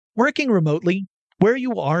Working remotely, where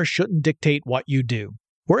you are shouldn't dictate what you do.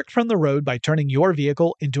 Work from the road by turning your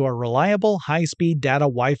vehicle into a reliable high-speed data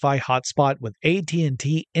Wi-Fi hotspot with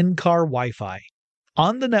AT&T in-car Wi-Fi.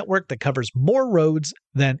 On the network that covers more roads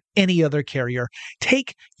than any other carrier,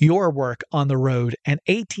 take your work on the road and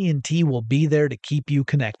AT&T will be there to keep you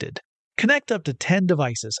connected. Connect up to 10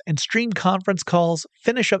 devices and stream conference calls,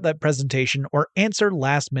 finish up that presentation, or answer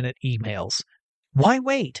last-minute emails. Why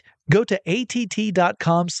wait? Go to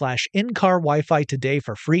att.com/in-car Wi-Fi today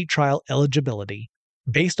for free trial eligibility.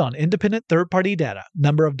 Based on independent third-party data,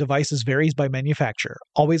 number of devices varies by manufacturer.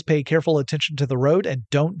 Always pay careful attention to the road and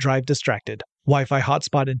don't drive distracted. Wi-Fi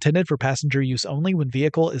hotspot intended for passenger use only when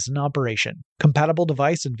vehicle is in operation. Compatible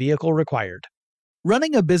device and vehicle required.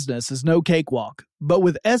 Running a business is no cakewalk, but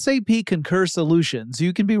with SAP Concur Solutions,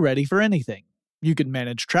 you can be ready for anything. You can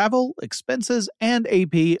manage travel, expenses, and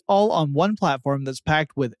AP all on one platform that's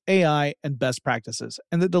packed with AI and best practices,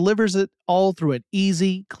 and that delivers it all through an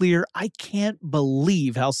easy, clear, I can't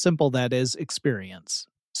believe how simple that is experience.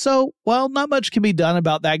 So, while not much can be done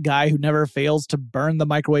about that guy who never fails to burn the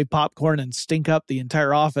microwave popcorn and stink up the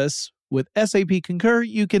entire office, with SAP Concur,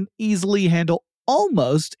 you can easily handle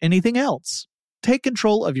almost anything else. Take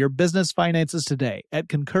control of your business finances today at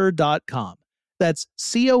Concur.com. That's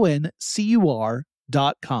CONCUR.com.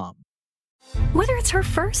 Whether it's her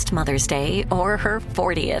first Mother's Day or her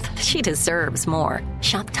 40th, she deserves more.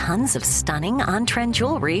 Shop tons of stunning on-trend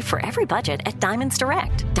jewelry for every budget at Diamonds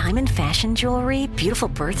Direct. Diamond fashion jewelry, beautiful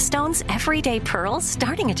birthstones, everyday pearls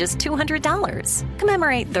starting at just $200.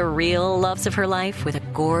 Commemorate the real loves of her life with a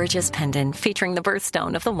gorgeous pendant featuring the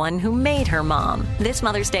birthstone of the one who made her mom. This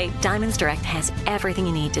Mother's Day, Diamonds Direct has everything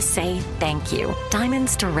you need to say thank you.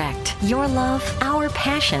 Diamonds Direct. Your love, our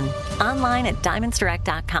passion. Online at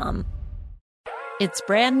diamondsdirect.com. It's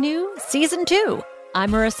brand new, Season 2.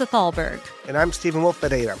 I'm Marissa Thalberg. And I'm Stephen Wolf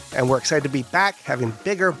Pereira. And we're excited to be back having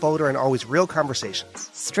bigger, bolder, and always real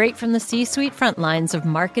conversations. Straight from the C-suite front lines of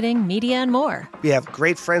marketing, media, and more. We have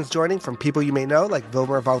great friends joining from people you may know, like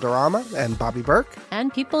Vilmer Valderrama and Bobby Burke.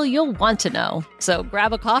 And people you'll want to know. So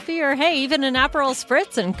grab a coffee or, hey, even an Aperol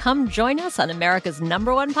Spritz and come join us on America's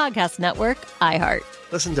 #1 podcast network, iHeart.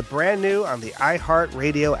 Listen to Brand New on the iHeart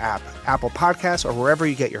Radio app, Apple Podcasts, or wherever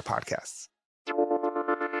you get your podcasts.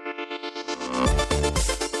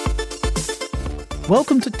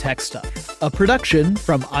 Welcome to Tech Stuff, a production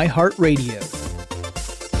from iHeartRadio.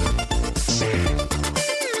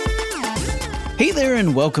 Hey there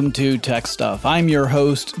and welcome to Tech Stuff. I'm your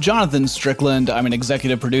host, Jonathan Strickland. I'm an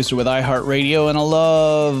executive producer with iHeartRadio and I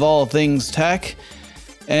love all things tech.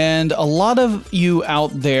 And a lot of you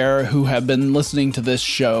out there who have been listening to this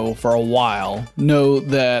show for a while know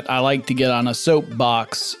that I like to get on a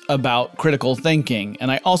soapbox about critical thinking. And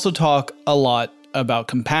I also talk a lot about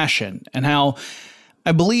compassion and how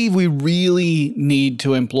I believe we really need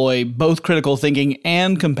to employ both critical thinking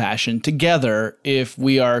and compassion together if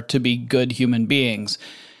we are to be good human beings.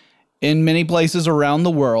 In many places around the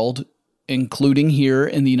world, including here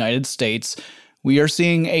in the United States, we are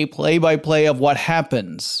seeing a play-by-play of what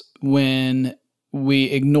happens when we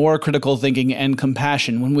ignore critical thinking and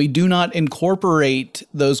compassion, when we do not incorporate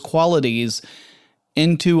those qualities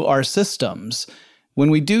into our systems. When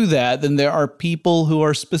we do that, then there are people who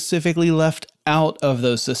are specifically left out of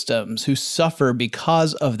those systems, who suffer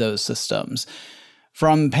because of those systems.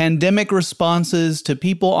 From pandemic responses to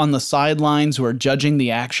people on the sidelines who are judging the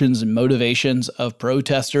actions and motivations of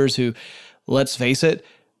protesters who, let's face it,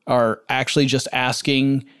 are actually just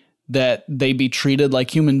asking that they be treated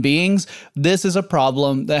like human beings, this is a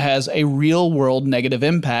problem that has a real-world negative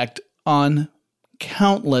impact on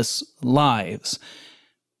countless lives.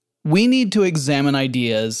 We need to examine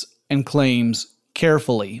ideas and claims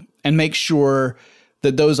carefully and make sure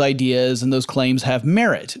that those ideas and those claims have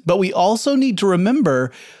merit. But we also need to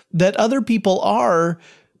remember that other people are,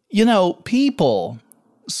 people.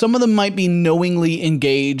 Some of them might be knowingly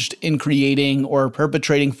engaged in creating or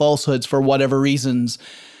perpetrating falsehoods for whatever reasons.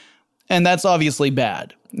 And that's obviously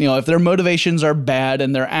bad. If their motivations are bad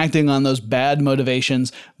and they're acting on those bad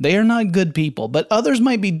motivations, they are not good people. But others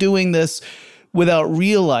might be doing this without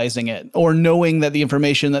realizing it or knowing that the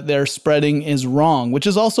information that they're spreading is wrong, which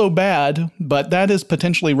is also bad, but that is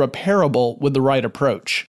potentially repairable with the right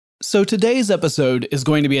approach. So today's episode is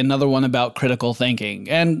going to be another one about critical thinking,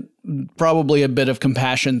 and probably a bit of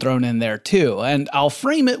compassion thrown in there too. And I'll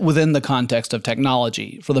frame it within the context of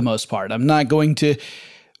technology for the most part. I'm not going to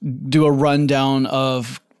do a rundown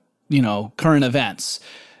of, current events.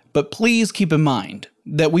 But please keep in mind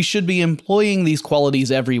that we should be employing these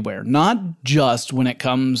qualities everywhere, not just when it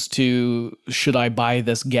comes to, should I buy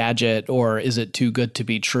this gadget or is it too good to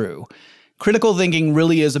be true? Critical thinking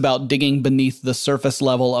really is about digging beneath the surface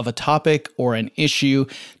level of a topic or an issue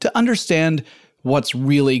to understand what's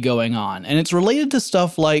really going on. And it's related to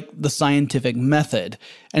stuff like the scientific method.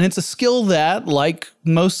 And it's a skill that, like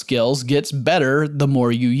most skills, gets better the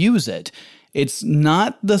more you use it. It's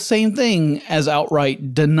not the same thing as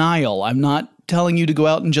outright denial. I'm not telling you to go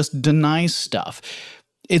out and just deny stuff.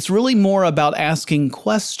 It's really more about asking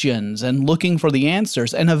questions and looking for the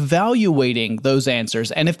answers and evaluating those answers.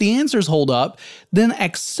 And if the answers hold up, then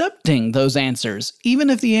accepting those answers, even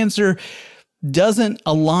if the answer doesn't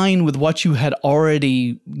align with what you had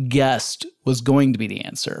already guessed was going to be the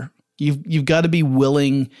answer. You've got to be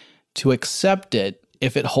willing to accept it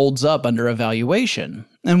if it holds up under evaluation.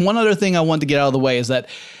 And one other thing I want to get out of the way is that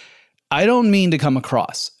I don't mean to come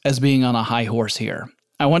across as being on a high horse here.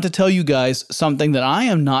 I want to tell you guys something that I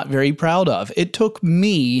am not very proud of. It took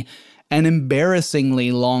me an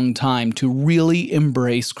embarrassingly long time to really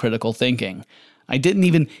embrace critical thinking. I didn't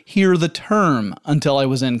even hear the term until I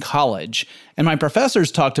was in college, and my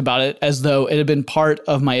professors talked about it as though it had been part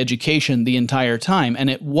of my education the entire time, and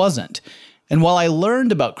it wasn't. And while I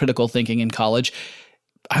learned about critical thinking in college,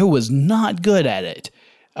 I was not good at it.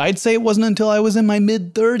 I'd say it wasn't until I was in my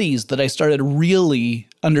mid-30s that I started really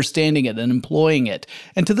understanding it and employing it.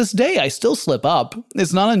 And to this day, I still slip up.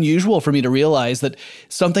 It's not unusual for me to realize that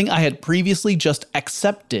something I had previously just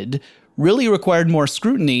accepted really required more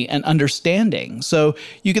scrutiny and understanding. So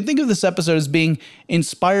you can think of this episode as being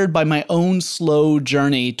inspired by my own slow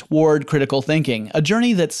journey toward critical thinking, a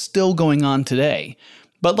journey that's still going on today.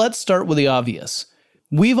 But let's start with the obvious.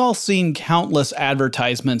 We've all seen countless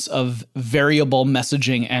advertisements of variable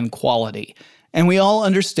messaging and quality, and we all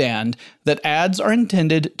understand that ads are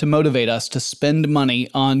intended to motivate us to spend money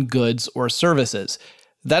on goods or services.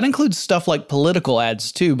 That includes stuff like political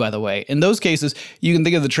ads too, by the way. In those cases, you can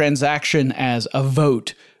think of the transaction as a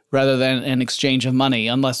vote rather than an exchange of money,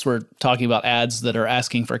 unless we're talking about ads that are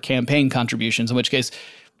asking for campaign contributions, in which case,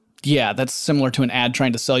 yeah, that's similar to an ad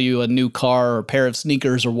trying to sell you a new car or a pair of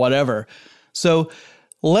sneakers or whatever. So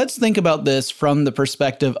let's think about this from the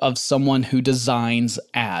perspective of someone who designs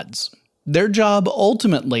ads. Their job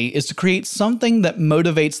ultimately is to create something that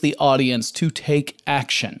motivates the audience to take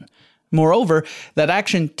action. Moreover, that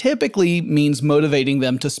action typically means motivating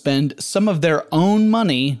them to spend some of their own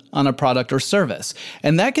money on a product or service.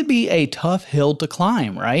 And that could be a tough hill to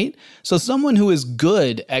climb, right? So someone who is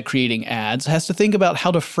good at creating ads has to think about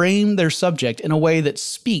how to frame their subject in a way that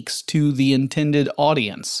speaks to the intended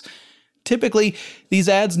audience. Typically, these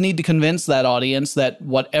ads need to convince that audience that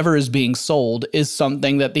whatever is being sold is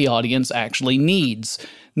something that the audience actually needs.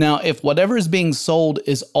 Now, if whatever is being sold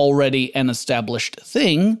is already an established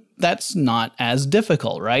thing, that's not as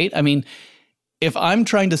difficult, right? I mean, if I'm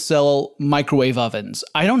trying to sell microwave ovens,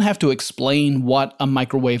 I don't have to explain what a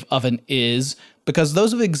microwave oven is because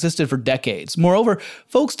those have existed for decades. Moreover,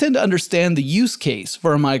 folks tend to understand the use case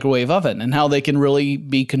for a microwave oven and how they can really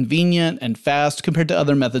be convenient and fast compared to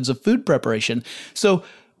other methods of food preparation. So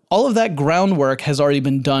all of that groundwork has already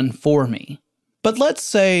been done for me. But let's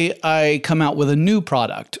say I come out with a new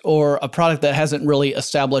product or a product that hasn't really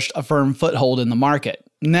established a firm foothold in the market.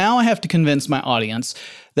 Now I have to convince my audience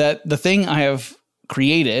that the thing I have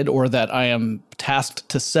created or that I am tasked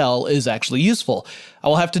to sell is actually useful. I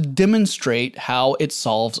will have to demonstrate how it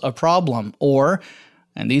solves a problem. Or,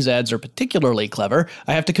 and these ads are particularly clever,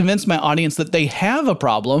 I have to convince my audience that they have a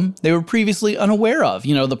problem they were previously unaware of,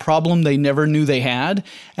 the problem they never knew they had,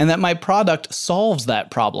 and that my product solves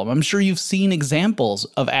that problem. I'm sure you've seen examples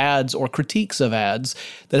of ads or critiques of ads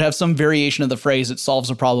that have some variation of the phrase, it solves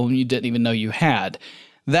a problem you didn't even know you had.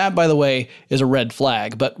 That, by the way, is a red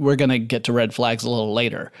flag, but we're going to get to red flags a little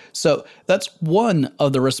later. So that's one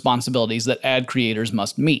of the responsibilities that ad creators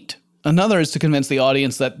must meet. Another is to convince the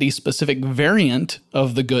audience that the specific variant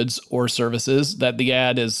of the goods or services that the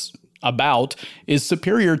ad is about is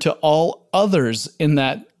superior to all others in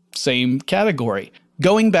that same category.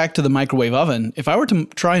 Going back to the microwave oven, if I were to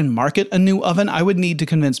try and market a new oven, I would need to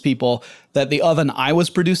convince people that the oven I was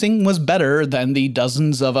producing was better than the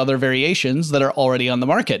dozens of other variations that are already on the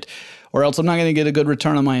market. Or else I'm not going to get a good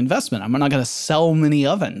return on my investment. I'm not going to sell many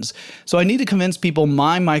ovens. So I need to convince people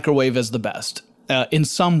my microwave is the best. In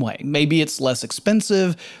some way. Maybe it's less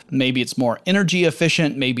expensive, maybe it's more energy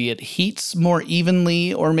efficient, maybe it heats more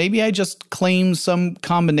evenly, or maybe I just claim some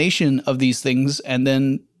combination of these things and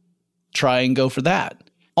then try and go for that.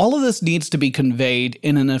 All of this needs to be conveyed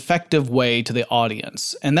in an effective way to the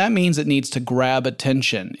audience, and that means it needs to grab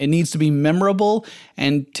attention. It needs to be memorable,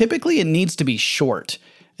 and typically it needs to be short.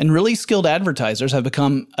 And really skilled advertisers have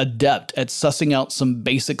become adept at sussing out some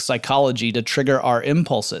basic psychology to trigger our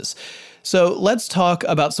impulses. So let's talk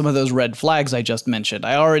about some of those red flags I just mentioned.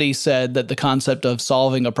 I already said that the concept of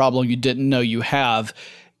solving a problem you didn't know you have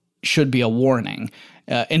should be a warning.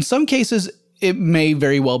 In some cases, it may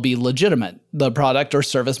very well be legitimate. The product or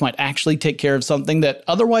service might actually take care of something that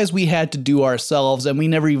otherwise we had to do ourselves, and we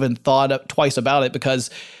never even thought twice about it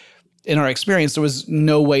because in our experience, there was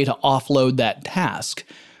no way to offload that task.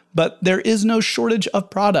 But there is no shortage of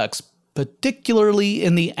products, particularly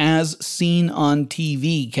in the as seen on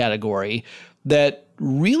TV category, that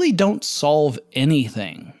really don't solve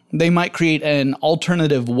anything. They might create an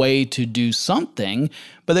alternative way to do something,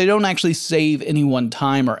 but they don't actually save anyone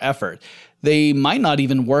time or effort. They might not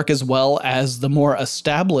even work as well as the more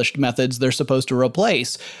established methods they're supposed to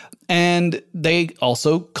replace. And they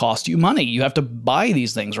also cost you money. You have to buy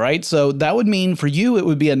these things, right? So that would mean for you, it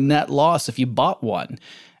would be a net loss if you bought one.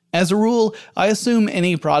 As a rule, I assume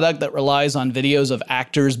any product that relies on videos of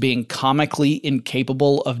actors being comically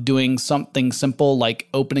incapable of doing something simple like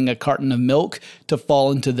opening a carton of milk to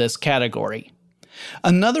fall into this category.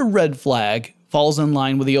 Another red flag falls in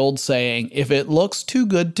line with the old saying, if it looks too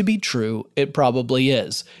good to be true, it probably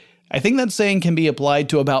is. I think that saying can be applied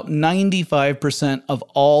to about 95% of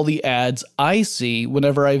all the ads I see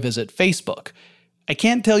whenever I visit Facebook. I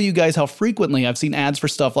can't tell you guys how frequently I've seen ads for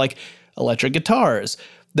stuff like electric guitars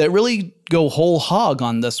that really go whole hog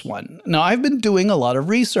on this one. Now, I've been doing a lot of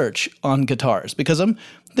research on guitars because I'm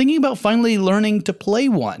thinking about finally learning to play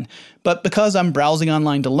one. But because I'm browsing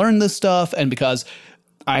online to learn this stuff, and because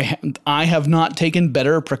I have not taken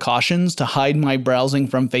better precautions to hide my browsing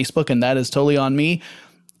from Facebook, and that is totally on me,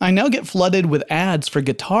 I now get flooded with ads for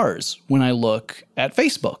guitars when I look at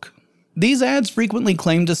Facebook. These ads frequently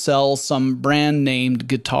claim to sell some brand-named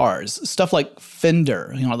guitars, stuff like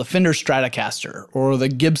Fender, the Fender Stratocaster, or the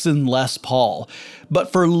Gibson Les Paul,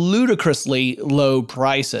 but for ludicrously low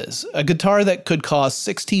prices. A guitar that could cost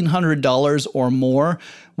 $1,600 or more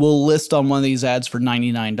will list on one of these ads for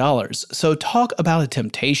 $99. So talk about a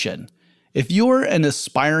temptation. If you're an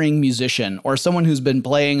aspiring musician or someone who's been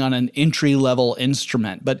playing on an entry-level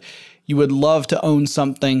instrument, but you would love to own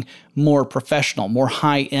something more professional, more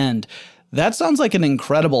high-end, that sounds like an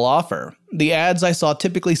incredible offer. The ads I saw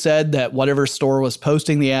typically said that whatever store was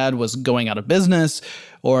posting the ad was going out of business,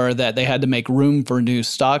 or that they had to make room for new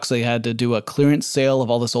stocks. They had to do a clearance sale of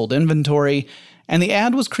all this old inventory. And the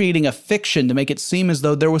ad was creating a fiction to make it seem as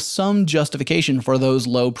though there was some justification for those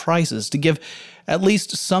low prices, to give at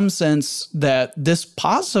least some sense that this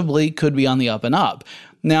possibly could be on the up and up.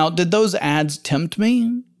 Now, did those ads tempt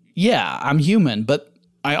me? Yeah, I'm human, but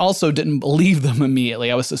I also didn't believe them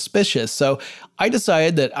immediately. I was suspicious. So I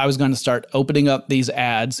decided that I was going to start opening up these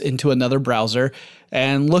ads into another browser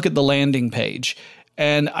and look at the landing page.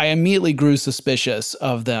 And I immediately grew suspicious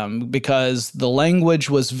of them because the language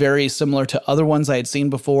was very similar to other ones I had seen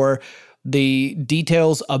before. The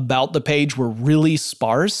details about the page were really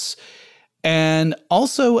sparse. And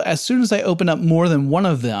also, as soon as I opened up more than one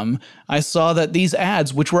of them, I saw that these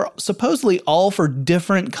ads, which were supposedly all for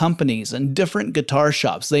different companies and different guitar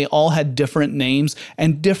shops, they all had different names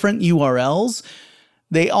and different URLs.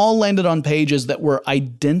 They all landed on pages that were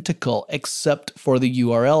identical except for the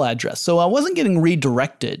URL address. So I wasn't getting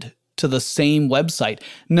redirected to the same website.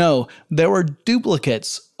 No, there were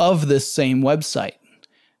duplicates of this same website.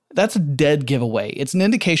 That's a dead giveaway. It's an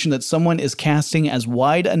indication that someone is casting as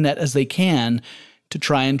wide a net as they can to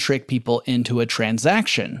try and trick people into a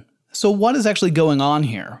transaction. So what is actually going on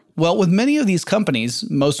here? Well, with many of these companies,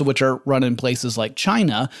 most of which are run in places like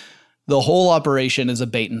China, the whole operation is a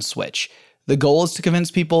bait and switch. The goal is to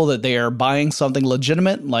convince people that they are buying something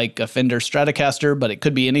legitimate, like a Fender Stratocaster, but it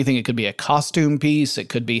could be anything. It could be a costume piece. It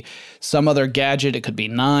could be some other gadget. It could be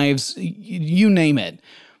knives. You name it.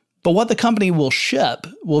 But what the company will ship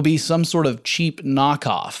will be some sort of cheap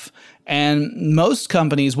knockoff. And most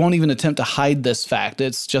companies won't even attempt to hide this fact.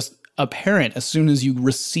 It's just apparent as soon as you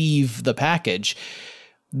receive the package.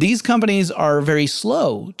 These companies are very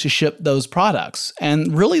slow to ship those products.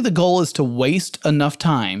 And really the goal is to waste enough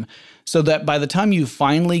time so that by the time you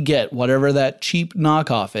finally get whatever that cheap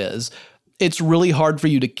knockoff is, it's really hard for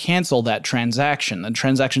you to cancel that transaction. The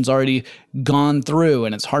transaction's already gone through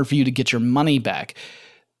and it's hard for you to get your money back.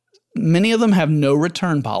 Many of them have no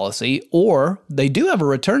return policy, or they do have a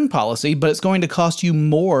return policy, but it's going to cost you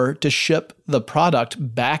more to ship the product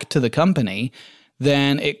back to the company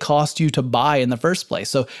than it cost you to buy in the first place.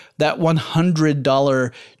 So that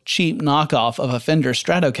 $100 cheap knockoff of a Fender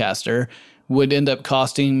Stratocaster would end up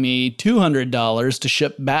costing me $200 to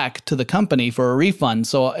ship back to the company for a refund.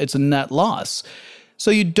 So it's a net loss. So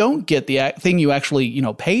you don't get the thing you actually,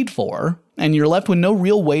 paid for, and you're left with no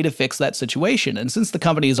real way to fix that situation. And since the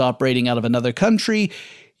company is operating out of another country,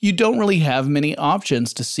 you don't really have many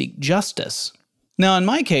options to seek justice. Now, in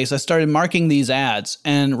my case, I started marking these ads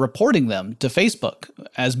and reporting them to Facebook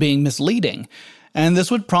as being misleading. And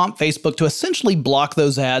this would prompt Facebook to essentially block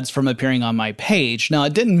those ads from appearing on my page. Now,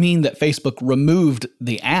 it didn't mean that Facebook removed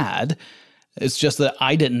the ad. It's just that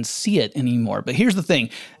I didn't see it anymore. But here's the thing.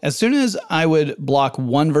 As soon as I would block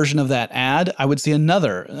one version of that ad, I would see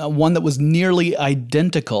another, one that was nearly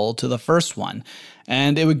identical to the first one.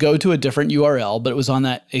 And it would go to a different URL, but it was on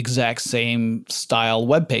that exact same style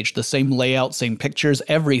webpage, the same layout, same pictures,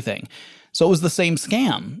 everything. So it was the same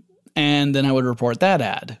scam. And then I would report that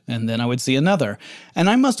ad, and then I would see another. And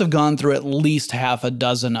I must have gone through at least half a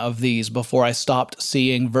dozen of these before I stopped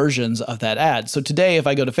seeing versions of that ad. So today, if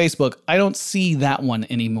I go to Facebook, I don't see that one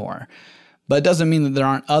anymore. But it doesn't mean that there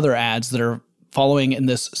aren't other ads that are following in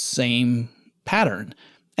this same pattern.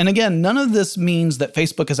 And again, none of this means that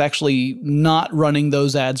Facebook is actually not running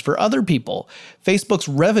those ads for other people. Facebook's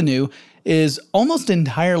revenue is almost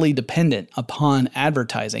entirely dependent upon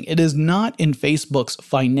advertising. It is not in Facebook's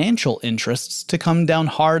financial interests to come down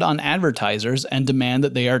hard on advertisers and demand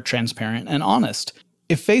that they are transparent and honest.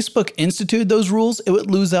 If Facebook instituted those rules, it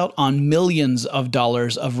would lose out on millions of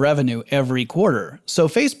dollars of revenue every quarter. So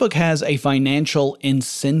Facebook has a financial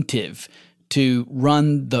incentive to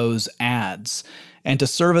run those ads and to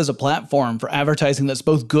serve as a platform for advertising that's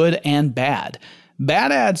both good and bad.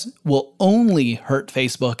 Bad ads will only hurt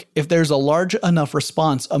Facebook if there's a large enough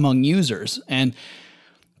response among users, and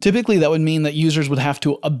typically that would mean that users would have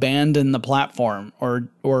to abandon the platform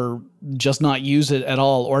or just not use it at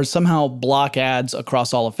all, or somehow block ads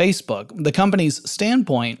across all of Facebook. The company's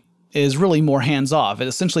standpoint is really more hands-off.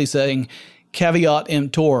 It's essentially saying, caveat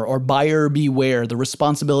emptor, or buyer beware. The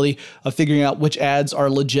responsibility of figuring out which ads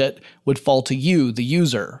are legit would fall to you, the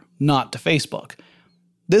user, not to Facebook.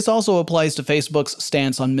 This also applies to Facebook's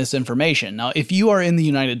stance on misinformation. Now, if you are in the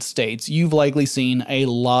United States, you've likely seen a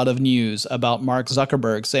lot of news about Mark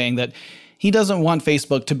Zuckerberg saying that he doesn't want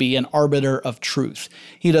Facebook to be an arbiter of truth.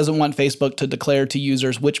 He doesn't want Facebook to declare to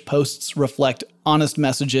users which posts reflect honest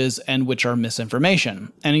messages and which are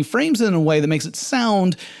misinformation. And he frames it in a way that makes it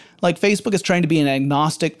sound like Facebook is trying to be an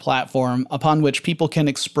agnostic platform upon which people can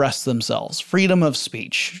express themselves. Freedom of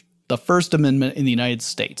speech, the First Amendment in the United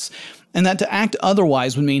States. And that to act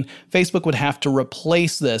otherwise would mean Facebook would have to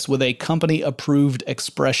replace this with a company-approved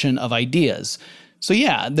expression of ideas. So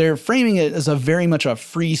yeah, they're framing it as a very much a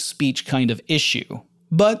free speech kind of issue.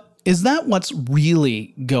 But is that what's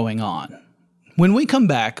really going on? When we come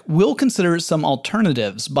back, we'll consider some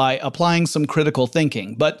alternatives by applying some critical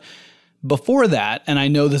thinking. But before that, and I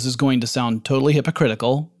know this is going to sound totally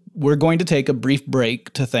hypocritical, we're going to take a brief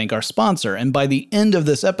break to thank our sponsor. And by the end of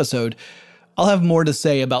this episode, I'll have more to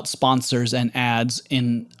say about sponsors and ads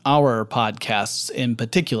in our podcasts in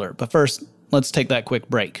particular. But first, let's take that quick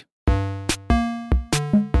break.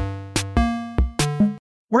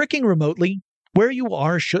 Working remotely, where you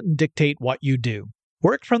are shouldn't dictate what you do.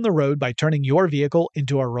 Work from the road by turning your vehicle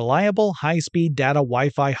into a reliable high-speed data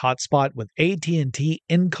Wi-Fi hotspot with AT&T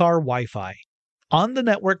in-car Wi-Fi. On the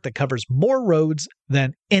network that covers more roads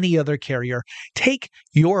than any other carrier, take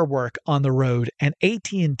your work on the road and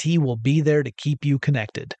AT&T will be there to keep you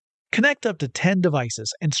connected. Connect up to 10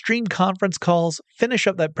 devices and stream conference calls, finish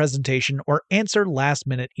up that presentation, or answer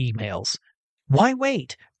last-minute emails. Why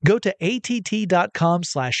wait? Go to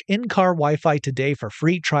att.com/in-car Wi-Fi today for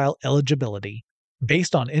free trial eligibility.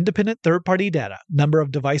 Based on independent third-party data, number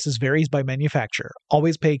of devices varies by manufacturer.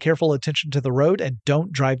 Always pay careful attention to the road and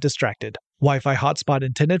don't drive distracted. Wi-Fi hotspot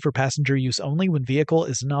intended for passenger use only when vehicle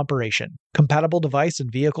is in operation. Compatible device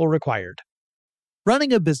and vehicle required.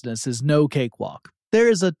 Running a business is no cakewalk. There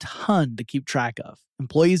is a ton to keep track of.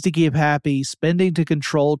 Employees to keep happy, spending to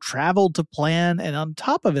control, travel to plan, and on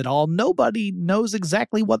top of it all, nobody knows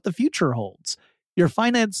exactly what the future holds. Your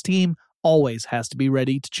finance team always has to be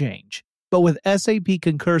ready to change. But with SAP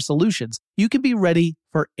Concur Solutions, you can be ready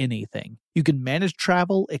for anything. You can manage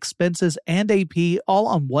travel, expenses, and AP all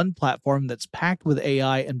on one platform that's packed with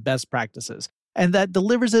AI and best practices, and that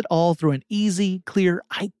delivers it all through an easy, clear,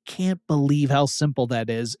 I can't believe how simple that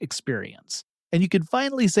is experience. And you can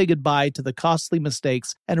finally say goodbye to the costly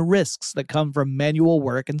mistakes and risks that come from manual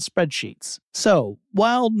work and spreadsheets. So,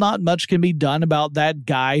 while not much can be done about that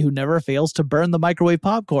guy who never fails to burn the microwave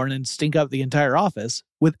popcorn and stink up the entire office,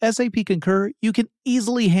 with SAP Concur, you can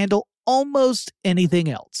easily handle almost anything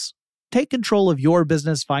else. Take control of your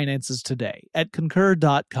business finances today at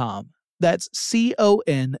Concur.com. That's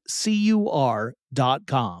CONCUR.com.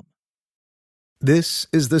 This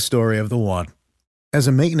is the story of the one. As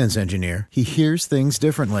a maintenance engineer, he hears things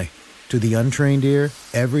differently. To the untrained ear,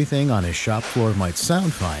 everything on his shop floor might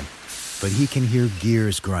sound fine, but he can hear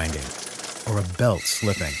gears grinding or a belt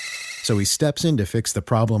slipping. So he steps in to fix the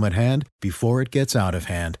problem at hand before it gets out of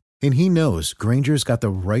hand. And he knows Grainger's got the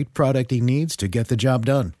right product he needs to get the job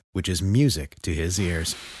done, which is music to his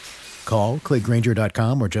ears. Call, click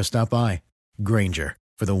Grainger.com, or just stop by. Grainger,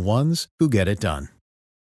 for the ones who get it done.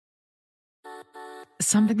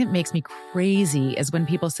 Something that makes me crazy is when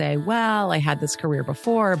people say, well, I had this career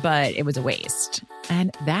before, but it was a waste.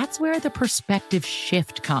 And that's where the perspective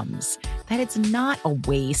shift comes, that it's not a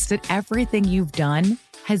waste, that everything you've done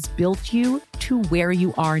has built you to where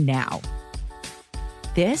you are now.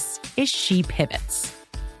 This is She Pivots,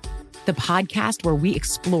 the podcast where we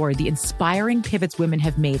explore the inspiring pivots women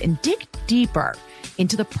have made and dig deeper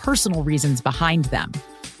into the personal reasons behind them.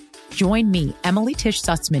 Join me, Emily Tish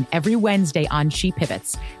Sussman, every Wednesday on She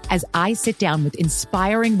Pivots as I sit down with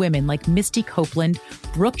inspiring women like Misty Copeland,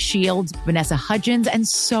 Brooke Shields, Vanessa Hudgens, and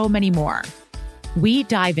so many more. We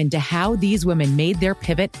dive into how these women made their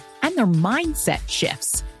pivot and their mindset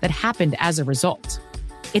shifts that happened as a result.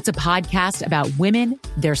 It's a podcast about women,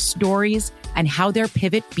 their stories, and how their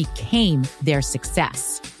pivot became their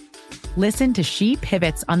success. Listen to She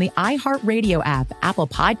Pivots on the iHeartRadio app, Apple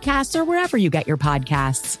Podcasts, or wherever you get your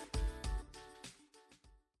podcasts.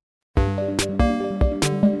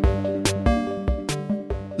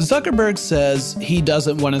 Zuckerberg says he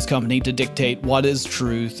doesn't want his company to dictate what is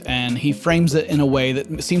truth, and he frames it in a way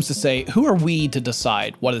that seems to say, who are we to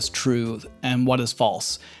decide what is true and what is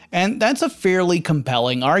false? And that's a fairly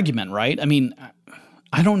compelling argument, right? I mean,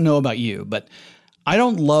 I don't know about you, but I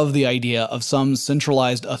don't love the idea of some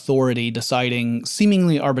centralized authority deciding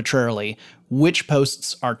seemingly arbitrarily which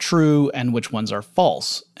posts are true and which ones are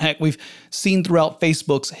false. Heck, we've seen throughout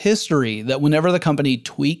Facebook's history that whenever the company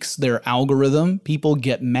tweaks their algorithm, people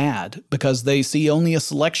get mad because they see only a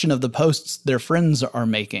selection of the posts their friends are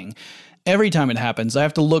making. Every time it happens, I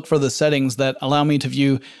have to look for the settings that allow me to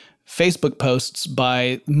view Facebook posts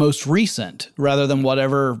by most recent rather than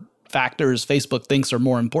whatever factors Facebook thinks are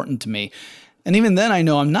more important to me. And even then, I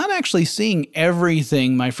know I'm not actually seeing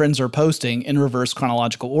everything my friends are posting in reverse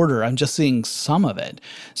chronological order. I'm just seeing some of it.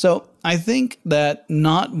 So I think that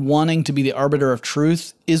not wanting to be the arbiter of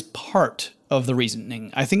truth is part of the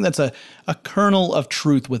reasoning. I think that's a kernel of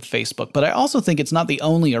truth with Facebook, but I also think it's not the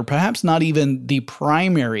only or perhaps not even the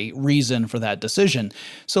primary reason for that decision.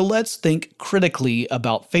 So let's think critically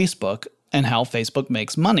about Facebook and how Facebook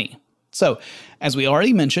makes money. So, as we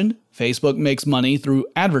already mentioned, Facebook makes money through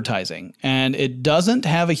advertising, and it doesn't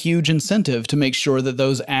have a huge incentive to make sure that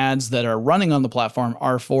those ads that are running on the platform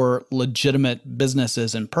are for legitimate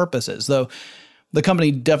businesses and purposes, though the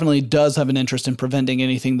company definitely does have an interest in preventing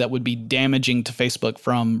anything that would be damaging to Facebook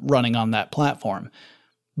from running on that platform.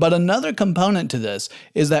 But another component to this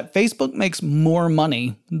is that Facebook makes more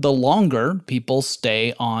money the longer people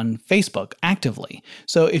stay on Facebook actively.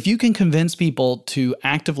 So if you can convince people to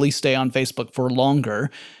actively stay on Facebook for longer,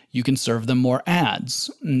 you can serve them more ads,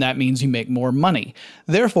 and that means you make more money.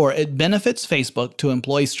 Therefore, it benefits Facebook to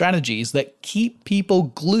employ strategies that keep people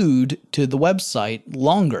glued to the website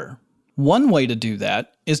longer. One way to do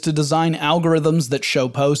that is to design algorithms that show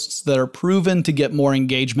posts that are proven to get more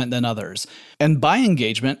engagement than others. And by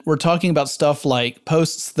engagement, we're talking about stuff like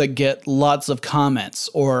posts that get lots of comments,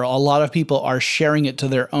 or a lot of people are sharing it to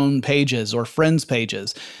their own pages or friends'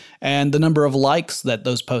 pages, and the number of likes that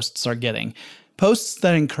those posts are getting. Posts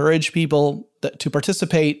that encourage people to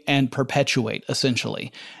participate and perpetuate,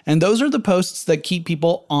 essentially. And those are the posts that keep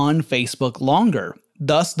people on Facebook longer.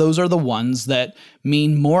 Thus, those are the ones that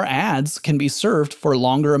mean more ads can be served for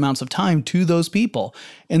longer amounts of time to those people.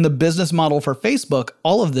 In the business model for Facebook,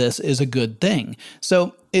 all of this is a good thing.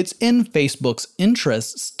 So it's in Facebook's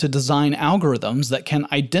interests to design algorithms that can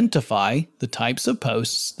identify the types of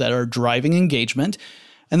posts that are driving engagement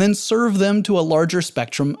and then serve them to a larger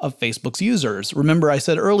spectrum of Facebook's users. Remember, I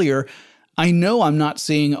said earlier, I know I'm not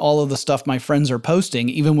seeing all of the stuff my friends are posting,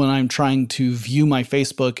 even when I'm trying to view my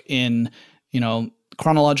Facebook in,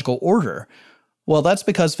 chronological order. Well, that's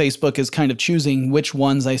because Facebook is kind of choosing which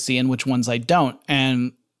ones I see and which ones I don't.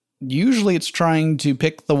 And usually it's trying to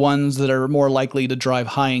pick the ones that are more likely to drive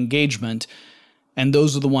high engagement. And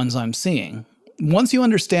those are the ones I'm seeing. Once you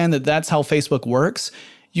understand that that's how Facebook works,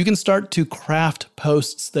 you can start to craft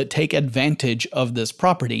posts that take advantage of this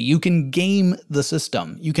property. You can game the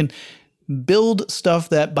system. You can build stuff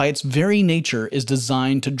that by its very nature is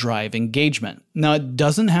designed to drive engagement. Now, it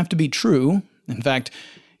doesn't have to be true. In fact,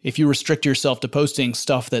 if you restrict yourself to posting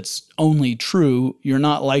stuff that's only true, you're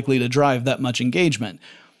not likely to drive that much engagement.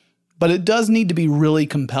 But it does need to be really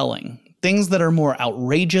compelling. Things that are more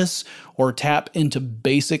outrageous or tap into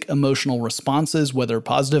basic emotional responses, whether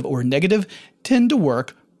positive or negative, tend to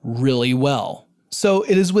work really well. So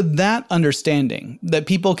it is with that understanding that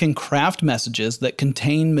people can craft messages that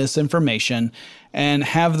contain misinformation and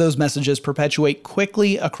have those messages perpetuate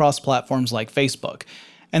quickly across platforms like Facebook.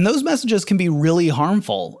 And those messages can be really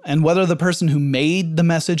harmful, and whether the person who made the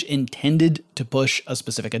message intended to push a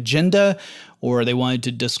specific agenda, or they wanted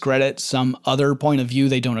to discredit some other point of view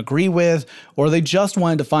they don't agree with, or they just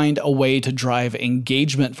wanted to find a way to drive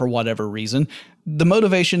engagement for whatever reason, the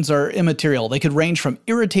motivations are immaterial. They could range from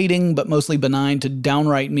irritating but mostly benign to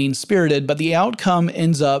downright mean-spirited, but the outcome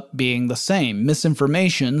ends up being the same.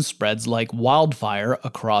 Misinformation spreads like wildfire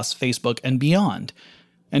across Facebook and beyond.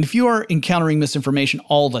 And if you are encountering misinformation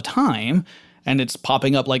all the time, and it's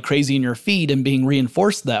popping up like crazy in your feed and being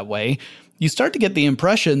reinforced that way, you start to get the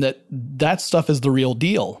impression that that stuff is the real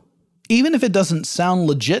deal. Even if it doesn't sound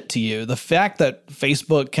legit to you, the fact that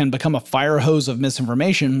Facebook can become a fire hose of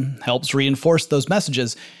misinformation helps reinforce those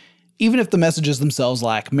messages, even if the messages themselves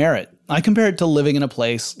lack merit. I compare it to living in a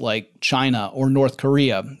place like China or North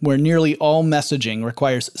Korea, where nearly all messaging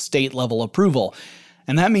requires state-level approval.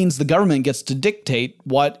 And that means the government gets to dictate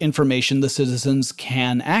what information the citizens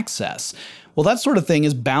can access. Well, that sort of thing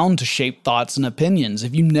is bound to shape thoughts and opinions.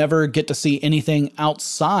 If you never get to see anything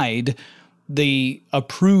outside the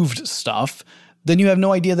approved stuff, then you have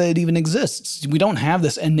no idea that it even exists. We don't have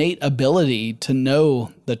this innate ability to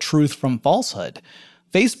know the truth from falsehood.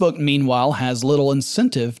 Facebook, meanwhile, has little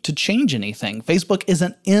incentive to change anything. Facebook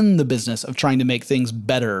isn't in the business of trying to make things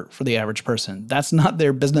better for the average person. That's not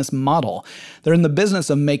their business model. They're in the business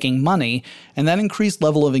of making money, and that increased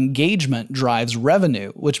level of engagement drives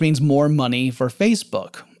revenue, which means more money for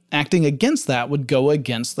Facebook. Acting against that would go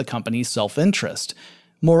against the company's self-interest.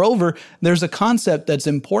 Moreover, there's a concept that's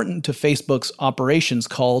important to Facebook's operations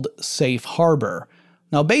called safe harbor.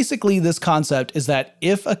 Now, basically, this concept is that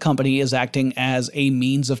if a company is acting as a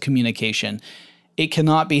means of communication, it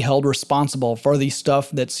cannot be held responsible for the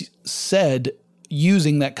stuff that's said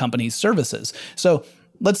using that company's services. So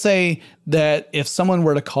let's say that if someone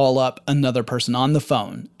were to call up another person on the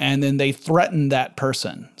phone and then they threaten that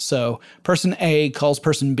person. So person A calls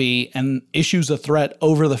person B and issues a threat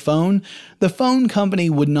over the phone company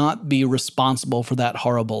would not be responsible for that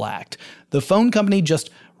horrible act. The phone company just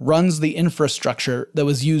runs the infrastructure that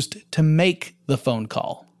was used to make the phone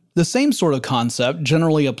call. The same sort of concept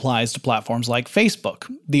generally applies to platforms like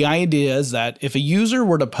Facebook. The idea is that if a user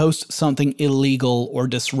were to post something illegal or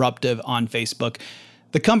disruptive on Facebook,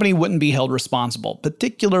 the company wouldn't be held responsible,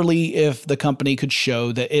 particularly if the company could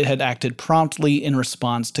show that it had acted promptly in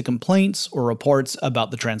response to complaints or reports about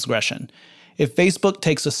the transgression. If Facebook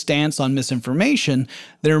takes a stance on misinformation,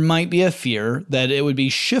 there might be a fear that it would be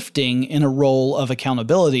shifting in a role of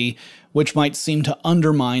accountability, which might seem to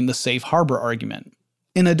undermine the safe harbor argument.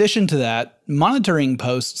 In addition to that, monitoring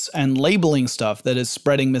posts and labeling stuff that is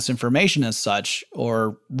spreading misinformation as such,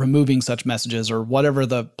 or removing such messages, or whatever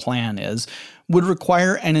the plan is, would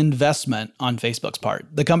require an investment on Facebook's part.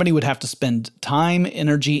 The company would have to spend time,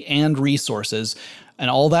 energy, and resources, and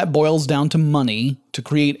all that boils down to money, to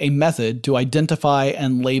create a method to identify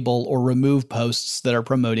and label or remove posts that are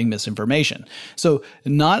promoting misinformation. So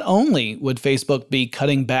not only would Facebook be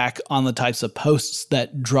cutting back on the types of posts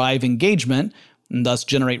that drive engagement, and thus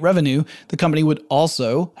generate revenue, the company would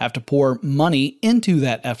also have to pour money into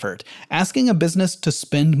that effort. Asking a business to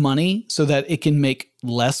spend money so that it can make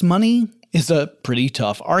less money is a pretty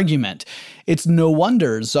tough argument. It's no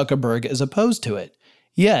wonder Zuckerberg is opposed to it.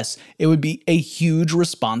 Yes, it would be a huge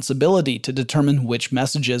responsibility to determine which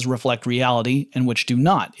messages reflect reality and which do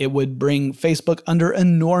not. It would bring Facebook under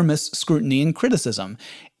enormous scrutiny and criticism.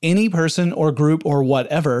 Any person or group or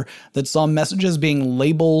whatever that saw messages being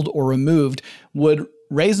labeled or removed would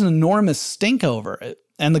raise an enormous stink over it,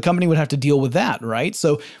 and the company would have to deal with that, right?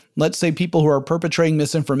 So let's say people who are perpetrating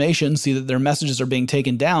misinformation see that their messages are being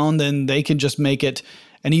taken down, then they can just make it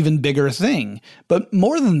an even bigger thing. But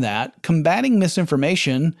more than that, combating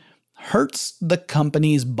misinformation hurts the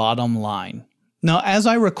company's bottom line. Now, as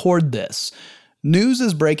I record this, news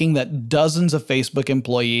is breaking that dozens of Facebook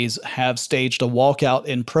employees have staged a walkout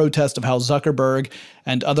in protest of how Zuckerberg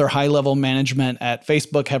and other high-level management at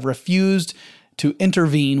Facebook have refused to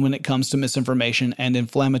intervene when it comes to misinformation and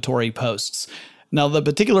inflammatory posts. Now, the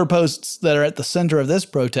particular posts that are at the center of this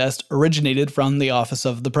protest originated from the office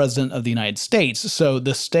of the President of the United States, so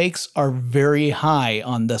the stakes are very high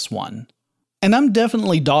on this one. And I'm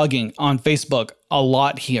definitely dogging on Facebook a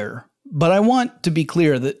lot here. But I want to be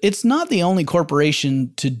clear that it's not the only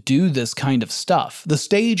corporation to do this kind of stuff. The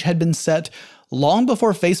stage had been set long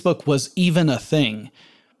before Facebook was even a thing.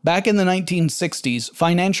 Back in the 1960s,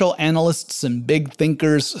 financial analysts and big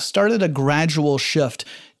thinkers started a gradual shift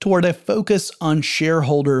toward a focus on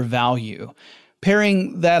shareholder value,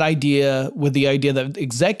 pairing that idea with the idea that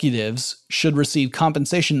executives should receive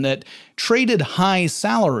compensation that traded high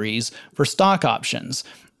salaries for stock options.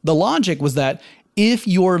 The logic was that if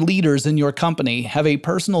your leaders in your company have a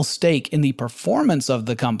personal stake in the performance of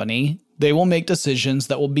the company, they will make decisions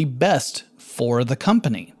that will be best for the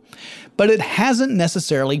company. But it hasn't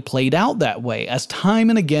necessarily played out that way, as time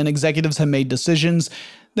and again executives have made decisions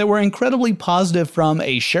that were incredibly positive from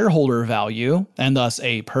a shareholder value, and thus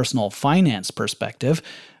a personal finance perspective,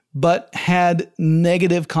 but had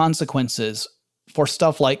negative consequences for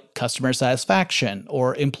stuff like customer satisfaction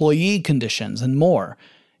or employee conditions and more.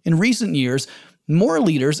 In recent years, more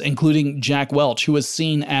leaders, including Jack Welch, who was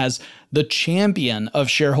seen as the champion of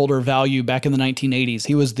shareholder value back in the 1980s.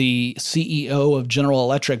 He was the CEO of General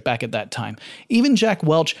Electric back at that time. Even Jack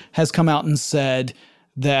Welch has come out and said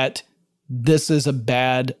that this is a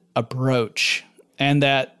bad approach and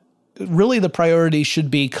that really the priority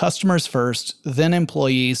should be customers first, then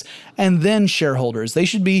employees, and then shareholders. They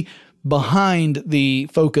should be behind the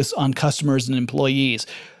focus on customers and employees.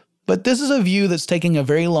 But this is a view that's taking a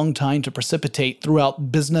very long time to precipitate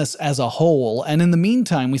throughout business as a whole, and in the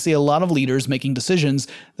meantime, we see a lot of leaders making decisions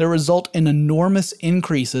that result in enormous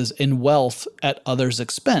increases in wealth at others'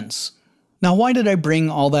 expense. Now, why did I bring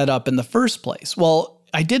all that up in the first place? Well,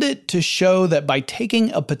 I did it to show that by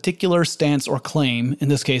taking a particular stance or claim, in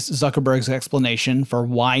this case Zuckerberg's explanation for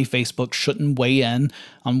why Facebook shouldn't weigh in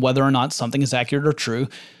on whether or not something is accurate or true,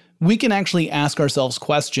 we can actually ask ourselves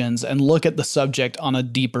questions and look at the subject on a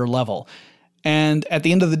deeper level. And at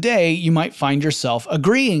the end of the day, you might find yourself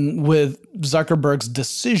agreeing with Zuckerberg's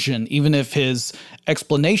decision, even if his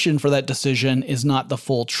explanation for that decision is not the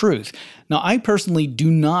full truth. Now, I personally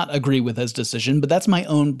do not agree with his decision, but that's my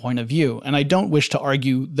own point of view, and I don't wish to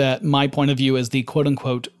argue that my point of view is the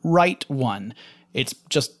quote-unquote right one. It's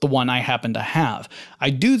just the one I happen to have. I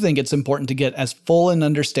do think it's important to get as full an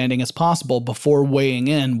understanding as possible before weighing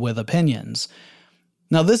in with opinions.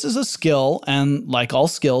 Now, this is a skill, and like all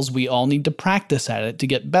skills, we all need to practice at it to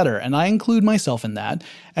get better, and I include myself in that,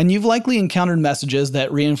 and you've likely encountered messages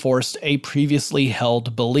that reinforced a previously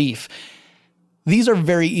held belief. These are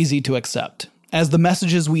very easy to accept, as the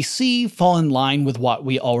messages we see fall in line with what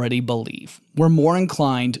we already believe. We're more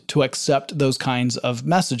inclined to accept those kinds of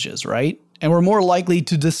messages, right? And we're more likely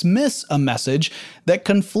to dismiss a message that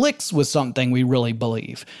conflicts with something we really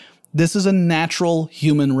believe. This is a natural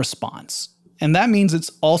human response. And that means it's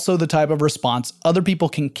also the type of response other people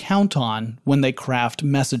can count on when they craft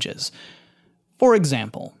messages. For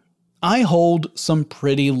example, I hold some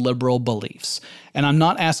pretty liberal beliefs, and I'm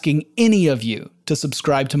not asking any of you to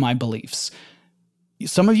subscribe to my beliefs.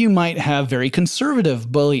 Some of you might have very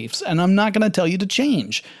conservative beliefs, and I'm not going to tell you to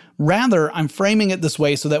change. Rather, I'm framing it this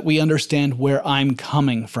way so that we understand where I'm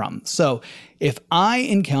coming from. So, if I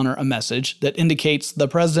encounter a message that indicates the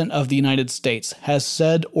President of the United States has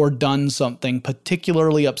said or done something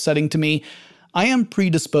particularly upsetting to me, I am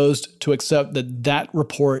predisposed to accept that that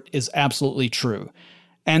report is absolutely true.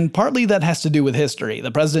 And partly that has to do with history.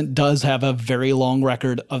 The president does have a very long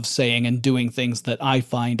record of saying and doing things that I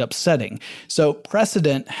find upsetting. So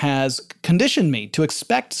precedent has conditioned me to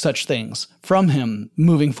expect such things from him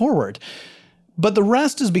moving forward. But the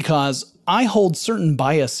rest is because I hold certain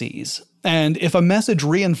biases. And if a message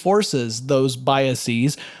reinforces those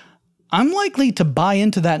biases, I'm likely to buy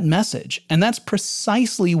into that message. And that's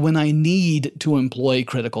precisely when I need to employ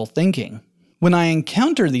critical thinking. When I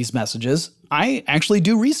encounter these messages, I actually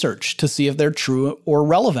do research to see if they're true or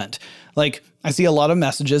relevant. Like, I see a lot of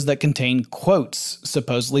messages that contain quotes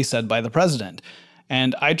supposedly said by the president.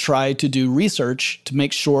 And I try to do research to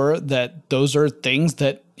make sure that those are things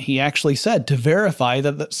that he actually said, to verify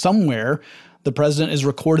that somewhere the president is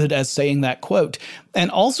recorded as saying that quote.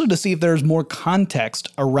 And also to see if there's more context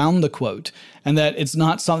around the quote, and that it's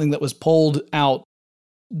not something that was pulled out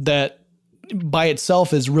that by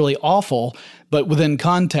itself is really awful, but within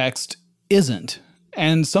context isn't.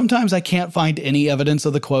 And sometimes I can't find any evidence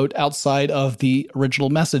of the quote outside of the original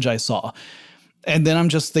message I saw. And then I'm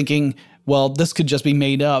just thinking, well, this could just be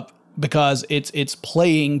made up because it's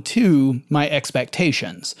playing to my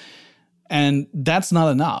expectations. And that's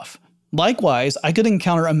not enough. Likewise, I could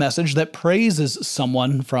encounter a message that praises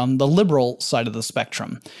someone from the liberal side of the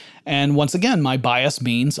spectrum. And once again, my bias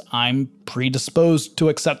means I'm predisposed to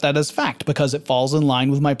accept that as fact because it falls in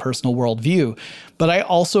line with my personal worldview. But I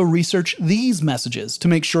also research these messages to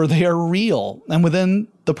make sure they are real and within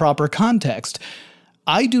the proper context.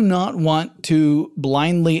 I do not want to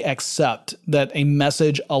blindly accept that a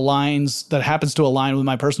message that happens to align with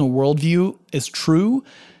my personal worldview is true,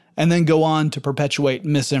 and then go on to perpetuate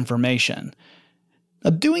misinformation. Now,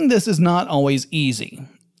 doing this is not always easy.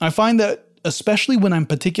 I find that especially when I'm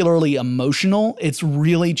particularly emotional, it's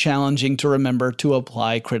really challenging to remember to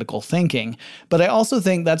apply critical thinking. But I also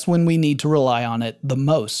think that's when we need to rely on it the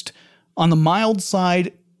most. On the mild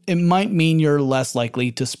side, it might mean you're less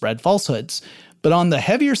likely to spread falsehoods. But on the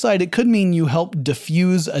heavier side, it could mean you help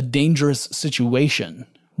diffuse a dangerous situation.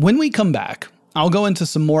 When we come back, I'll go into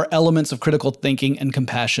some more elements of critical thinking and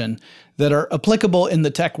compassion that are applicable in the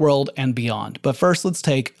tech world and beyond. But first, let's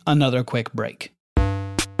take another quick break.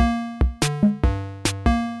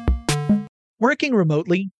 Working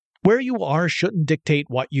remotely, where you are shouldn't dictate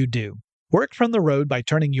what you do. Work from the road by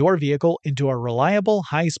turning your vehicle into a reliable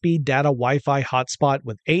high-speed data Wi-Fi hotspot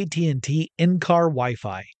with AT&T in-car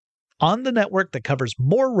Wi-Fi. On the network that covers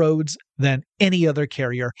more roads than any other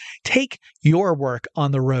carrier, take your work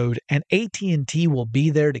on the road and AT&T will be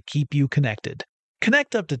there to keep you connected.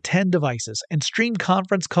 Connect up to 10 devices and stream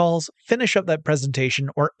conference calls, finish up that presentation,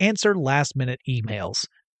 or answer last-minute emails.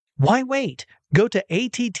 Why wait? Go to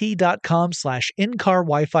att.com/in-car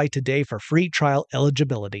Wi-Fi today for free trial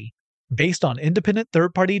eligibility. Based on independent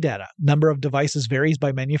third-party data, number of devices varies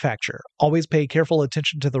by manufacturer. Always pay careful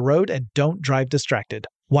attention to the road and don't drive distracted.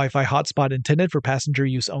 Wi-Fi hotspot intended for passenger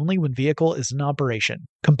use only when vehicle is in operation.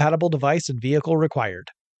 Compatible device and vehicle required.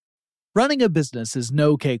 Running a business is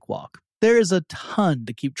no cakewalk. There is a ton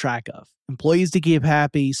to keep track of. Employees to keep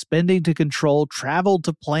happy, spending to control, travel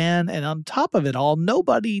to plan, and on top of it all,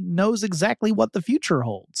 nobody knows exactly what the future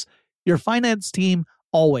holds. Your finance team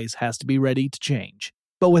always has to be ready to change.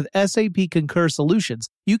 But with SAP Concur Solutions,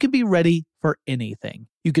 you can be ready for anything.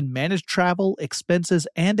 You can manage travel, expenses,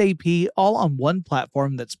 and AP all on one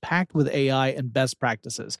platform that's packed with AI and best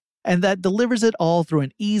practices, and that delivers it all through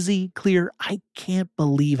an easy, clear, I can't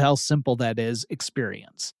believe how simple that is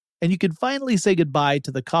experience. And you can finally say goodbye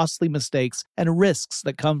to the costly mistakes and risks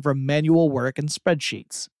that come from manual work and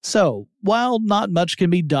spreadsheets. So, while not much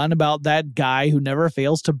can be done about that guy who never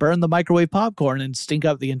fails to burn the microwave popcorn and stink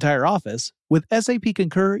up the entire office, with SAP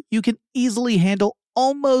Concur, you can easily handle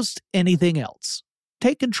almost anything else.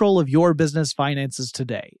 Take control of your business finances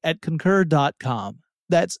today at concur.com.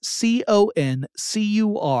 That's CONCUR.com.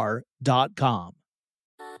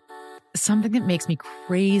 Something that makes me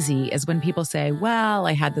crazy is when people say, well,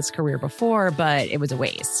 I had this career before, but it was a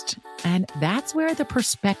waste. And that's where the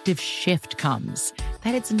perspective shift comes,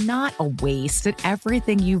 that it's not a waste, that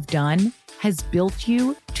everything you've done has built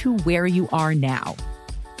you to where you are now.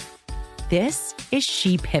 This is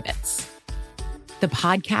She Pivots, the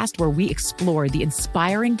podcast where we explore the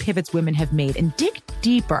inspiring pivots women have made and dig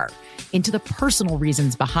deeper into the personal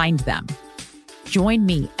reasons behind them. Join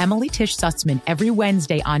me, Emily Tish Sussman, every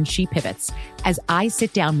Wednesday on She Pivots as I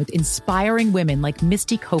sit down with inspiring women like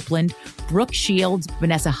Misty Copeland, Brooke Shields,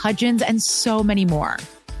 Vanessa Hudgens, and so many more.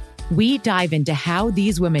 We dive into how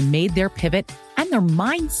these women made their pivot and their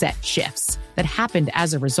mindset shifts that happened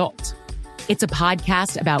as a result. It's a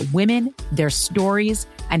podcast about women, their stories,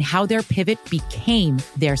 and how their pivot became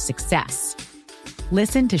their success.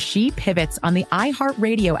 Listen to She Pivots on the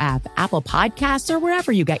iHeartRadio app, Apple Podcasts, or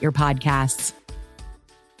wherever you get your podcasts.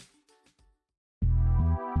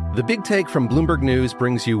 The Big Take from Bloomberg News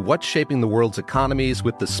brings you what's shaping the world's economies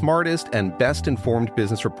with the smartest and best-informed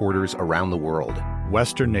business reporters around the world.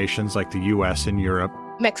 Western nations like the U.S. and Europe.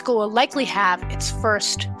 Mexico will likely have its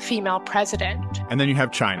first female president. And then you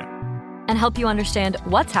have China. And help you understand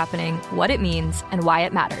what's happening, what it means, and why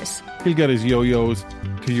it matters. He'll get his yo-yos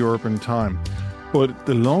to Europe in time. But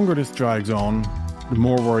the longer this drags on, the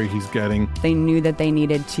more worry he's getting. They knew that they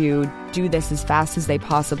needed to do this as fast as they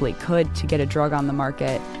possibly could to get a drug on the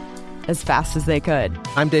market as fast as they could.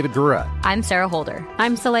 I'm David Gura. I'm Sarah Holder.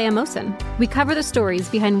 I'm Saleha Mohsen. We cover the stories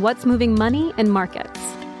behind what's moving money and markets.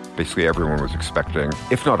 Basically, everyone was expecting,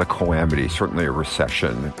 if not a calamity, certainly a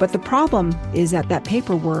recession. But the problem is that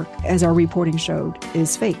paperwork, as our reporting showed,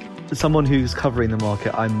 is fake. As someone who's covering the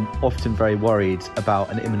market, I'm often very worried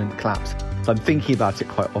about an imminent collapse. So I'm thinking about it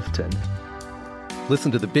quite often.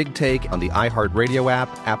 Listen to The Big Take on the iHeartRadio app,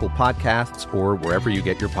 Apple Podcasts, or wherever you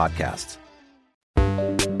get your podcasts.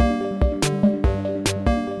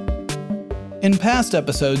 In past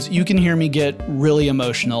episodes, you can hear me get really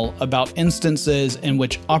emotional about instances in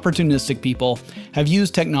which opportunistic people have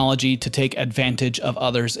used technology to take advantage of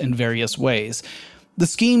others in various ways. The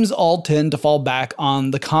schemes all tend to fall back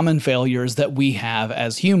on the common failures that we have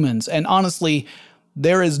as humans, and honestly,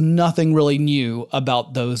 there is nothing really new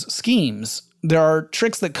about those schemes. There are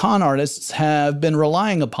tricks that con artists have been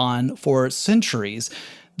relying upon for centuries.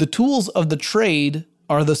 The tools of the trade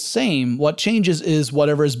are the same. What changes is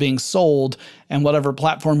whatever is being sold and whatever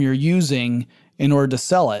platform you're using in order to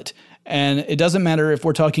sell it. And it doesn't matter if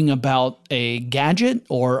we're talking about a gadget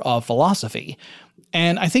or a philosophy.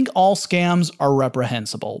 And I think all scams are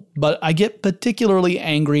reprehensible, but I get particularly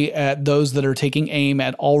angry at those that are taking aim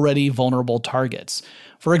at already vulnerable targets.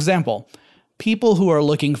 For example, people who are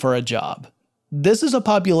looking for a job. This is a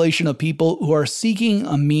population of people who are seeking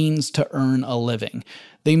a means to earn a living.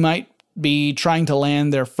 They might be trying to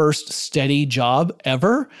land their first steady job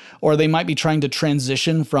ever, or they might be trying to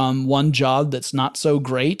transition from one job that's not so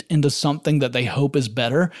great into something that they hope is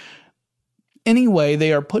better. Anyway,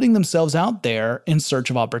 they are putting themselves out there in search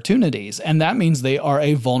of opportunities, and that means they are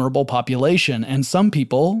a vulnerable population, and some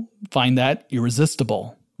people find that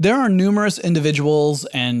irresistible. There are numerous individuals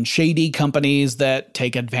and shady companies that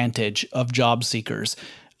take advantage of job seekers.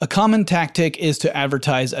 A common tactic is to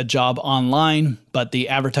advertise a job online, but the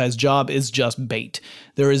advertised job is just bait.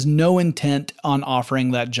 There is no intent on offering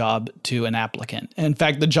that job to an applicant. In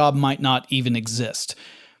fact, the job might not even exist.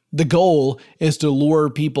 The goal is to lure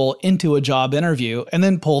people into a job interview and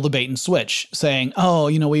then pull the bait and switch, saying, oh,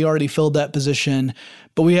 we already filled that position,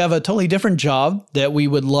 but we have a totally different job that we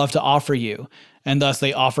would love to offer you. And thus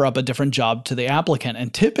they offer up a different job to the applicant.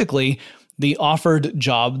 And typically, the offered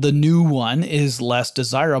job, the new one, is less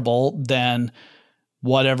desirable than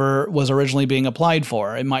whatever was originally being applied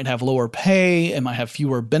for. It might have lower pay, it might have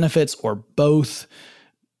fewer benefits, or both,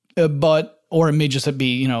 or it may just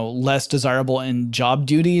be, less desirable in job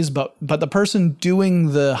duties. But the person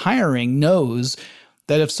doing the hiring knows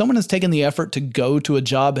that if someone has taken the effort to go to a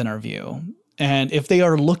job interview, and if they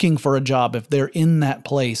are looking for a job, if they're in that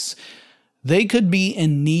place, they could be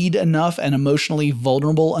in need enough and emotionally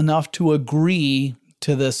vulnerable enough to agree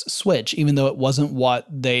to this switch, even though it wasn't what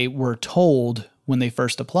they were told when they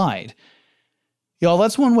first applied. Y'all,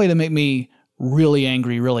 that's one way to make me really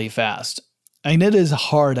angry really fast. And it is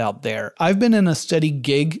hard out there. I've been in a steady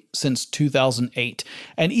gig since 2008,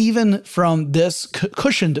 and even from this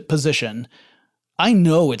cushioned position, I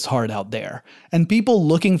know it's hard out there. And people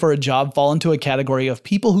looking for a job fall into a category of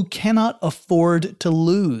people who cannot afford to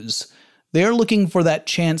lose. They're looking for that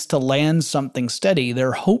chance to land something steady.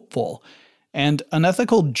 They're hopeful. And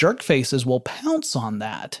unethical jerk faces will pounce on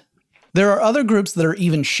that. There are other groups that are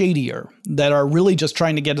even shadier, that are really just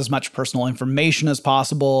trying to get as much personal information as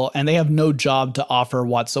possible, and they have no job to offer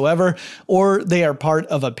whatsoever, or they are part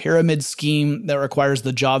of a pyramid scheme that requires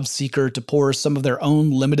the job seeker to pour some of their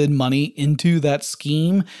own limited money into that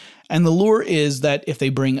scheme. And the lure is that if they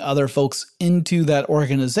bring other folks into that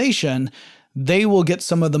organization, they will get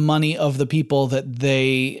some of the money of the people that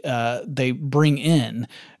they bring in.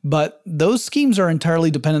 But those schemes are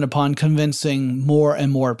entirely dependent upon convincing more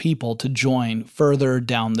and more people to join further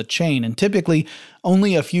down the chain. And typically,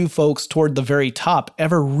 only a few folks toward the very top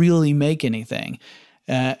ever really make anything.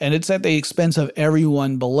 And it's at the expense of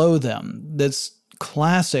everyone below them. That's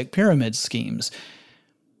classic pyramid schemes.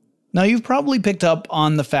 Now, you've probably picked up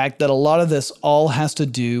on the fact that a lot of this all has to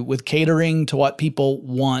do with catering to what people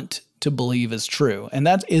want to believe is true, and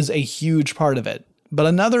that is a huge part of it. But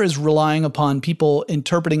another is relying upon people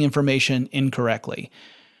interpreting information incorrectly.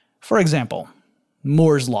 For example,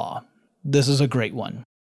 Moore's Law. This is a great one.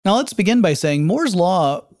 Now let's begin by saying Moore's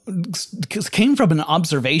Law came from an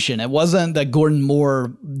observation. It wasn't that Gordon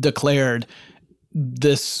Moore declared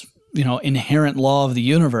this, inherent law of the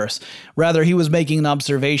universe. Rather, he was making an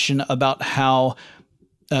observation about how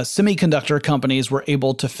semiconductor companies were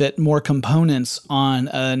able to fit more components on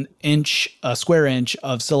a square inch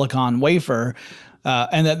of silicon wafer,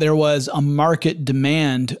 and that there was a market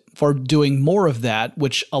demand for doing more of that,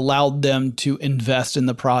 which allowed them to invest in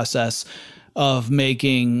the process of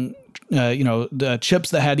making the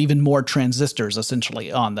chips that had even more transistors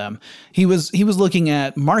essentially on them. He was looking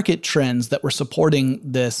at market trends that were supporting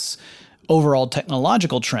this overall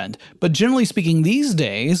technological trend. But generally speaking, these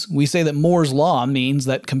days, we say that Moore's Law means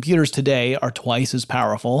that computers today are twice as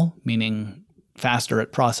powerful, meaning faster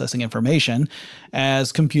at processing information,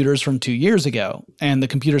 as computers from 2 years ago. And the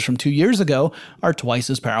computers from 2 years ago are twice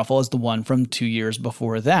as powerful as the one from 2 years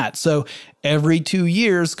before that. So every 2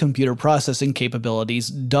 years, computer processing capabilities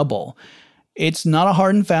double. It's not a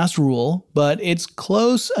hard and fast rule, but it's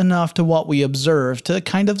close enough to what we observe to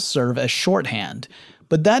kind of serve as shorthand.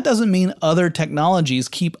 But that doesn't mean other technologies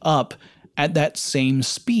keep up at that same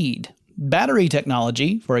speed. Battery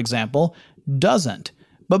technology, for example, doesn't.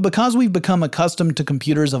 But because we've become accustomed to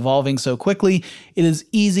computers evolving so quickly, it is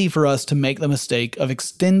easy for us to make the mistake of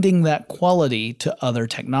extending that quality to other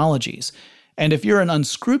technologies. And if you're an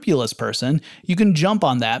unscrupulous person, you can jump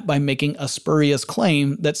on that by making a spurious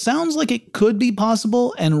claim that sounds like it could be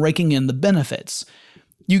possible and raking in the benefits.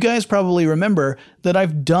 You guys probably remember that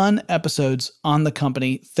I've done episodes on the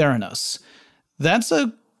company Theranos. That's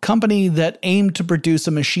a company that aimed to produce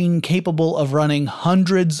a machine capable of running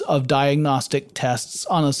hundreds of diagnostic tests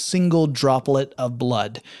on a single droplet of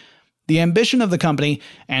blood. The ambition of the company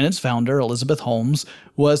and its founder, Elizabeth Holmes,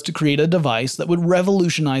 was to create a device that would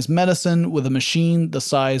revolutionize medicine with a machine the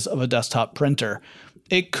size of a desktop printer.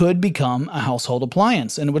 It could become a household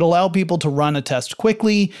appliance and would allow people to run a test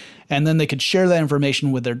quickly, and then they could share that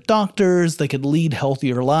information with their doctors, they could lead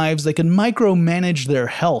healthier lives, they could micromanage their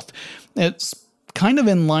health. It's kind of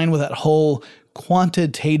in line with that whole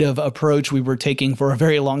quantitative approach we were taking for a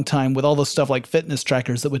very long time with all the stuff like fitness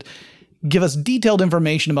trackers that would give us detailed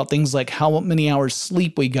information about things like how many hours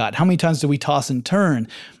sleep we got, how many times did we toss and turn.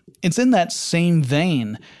 It's in that same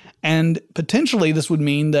vein. And potentially this would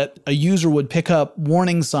mean that a user would pick up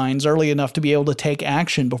warning signs early enough to be able to take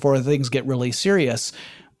action before things get really serious.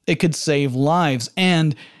 It could save lives,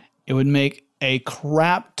 and it would make a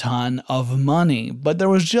crap ton of money. But there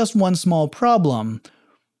was just one small problem.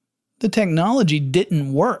 The technology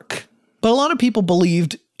didn't work. But a lot of people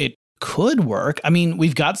believed it could work. I mean,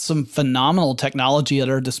 we've got some phenomenal technology at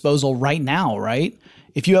our disposal right now, right?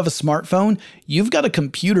 If you have a smartphone, you've got a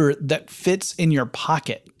computer that fits in your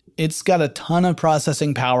pocket. It's got a ton of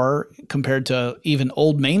processing power compared to even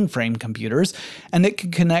old mainframe computers, and it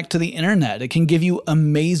can connect to the internet. It can give you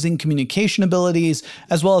amazing communication abilities,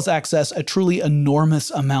 as well as access a truly enormous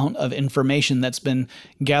amount of information that's been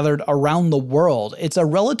gathered around the world. It's a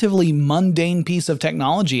relatively mundane piece of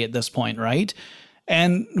technology at this point, right?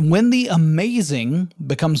 And when the amazing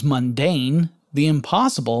becomes mundane, the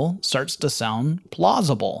impossible starts to sound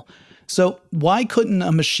plausible. So why couldn't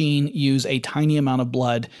a machine use a tiny amount of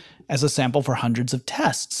blood as a sample for hundreds of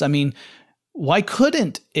tests? I mean, why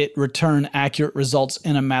couldn't it return accurate results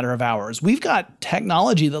in a matter of hours? We've got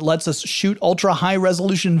technology that lets us shoot ultra high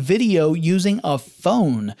resolution video using a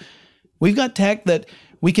phone. We've got tech that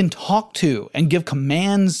we can talk to and give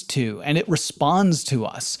commands to, and it responds to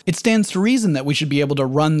us. It stands to reason that we should be able to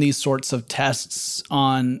run these sorts of tests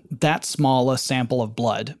on that small a sample of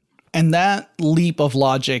blood. And that leap of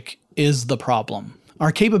logic is the problem.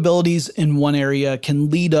 Our capabilities in one area can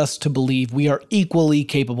lead us to believe we are equally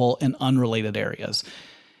capable in unrelated areas.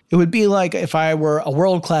 It would be like if I were a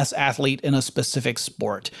world-class athlete in a specific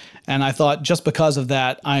sport, and I thought just because of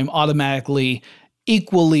that, I'm automatically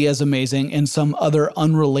equally as amazing in some other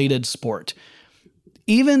unrelated sport.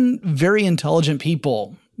 Even very intelligent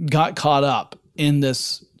people got caught up in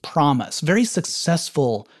this promise. Very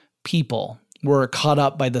successful people were caught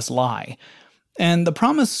up by this lie. And the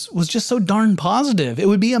promise was just so darn positive. It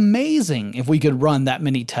would be amazing if we could run that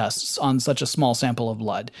many tests on such a small sample of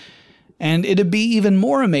blood. And it'd be even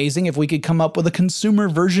more amazing if we could come up with a consumer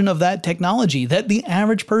version of that technology that the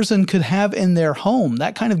average person could have in their home.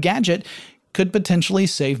 That kind of gadget could potentially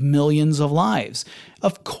save millions of lives.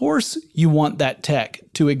 Of course you want that tech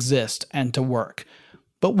to exist and to work.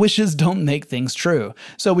 But wishes don't make things true.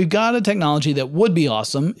 So we've got a technology that would be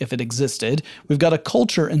awesome if it existed. We've got a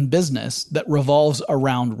culture in business that revolves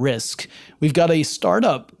around risk. We've got a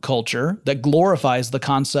startup culture that glorifies the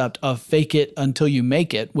concept of fake it until you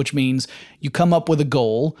make it, which means you come up with a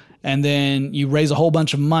goal and then you raise a whole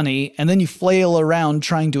bunch of money and then you flail around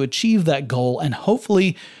trying to achieve that goal, and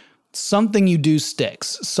hopefully something you do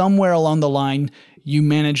sticks. Somewhere along the line, you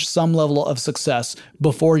manage some level of success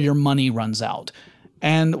before your money runs out.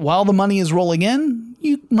 And while the money is rolling in,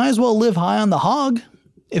 you might as well live high on the hog.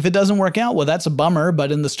 If it doesn't work out, well, that's a bummer,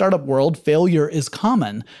 but in the startup world, failure is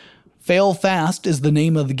common. Fail fast is the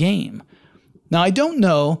name of the game. Now, I don't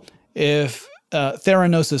know if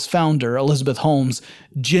Theranos' founder, Elizabeth Holmes,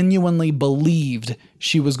 genuinely believed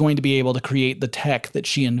she was going to be able to create the tech that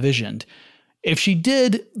she envisioned. If she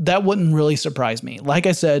did, that wouldn't really surprise me. Like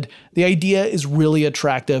I said, the idea is really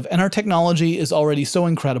attractive, and our technology is already so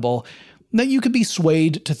incredible that you could be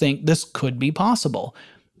swayed to think this could be possible.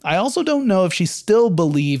 I also don't know if she still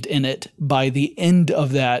believed in it by the end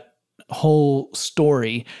of that whole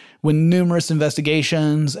story, when numerous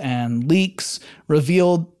investigations and leaks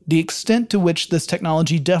revealed the extent to which this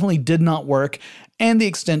technology definitely did not work and the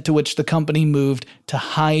extent to which the company moved to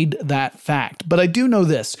hide that fact. But I do know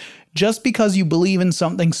this: just because you believe in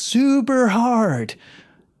something super hard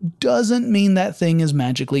doesn't mean that thing is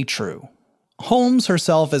magically true. Holmes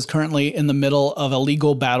herself is currently in the middle of a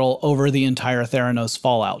legal battle over the entire Theranos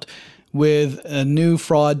fallout, with a new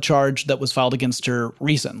fraud charge that was filed against her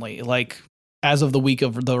recently, like as of the week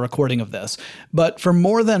of the recording of this. But for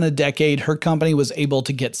more than a decade, her company was able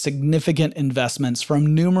to get significant investments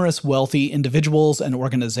from numerous wealthy individuals and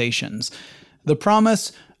organizations. The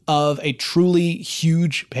promise of a truly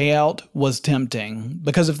huge payout was tempting,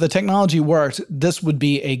 because if the technology worked, this would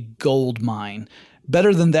be a gold mine.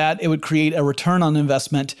 Better than that, it would create a return on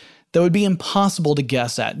investment that would be impossible to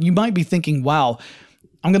guess at. You might be thinking, wow,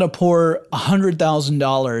 I'm going to pour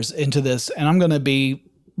 $100,000 into this and I'm going to be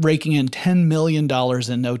raking in $10 million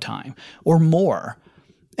in no time or more.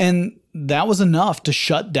 And that was enough to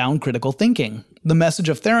shut down critical thinking. The message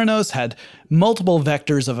of Theranos had multiple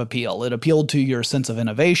vectors of appeal. It appealed to your sense of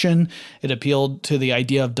innovation. It appealed to the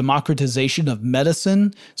idea of democratization of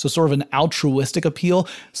medicine, so sort of an altruistic appeal.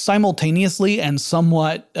 Simultaneously and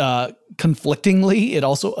somewhat conflictingly, it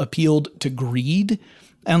also appealed to greed.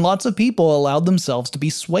 And lots of people allowed themselves to be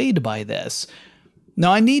swayed by this.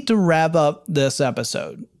 Now, I need to wrap up this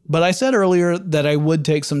episode, but I said earlier that I would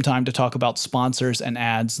take some time to talk about sponsors and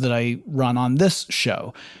ads that I run on this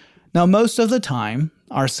show. Now, most of the time,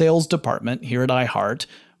 our sales department here at iHeart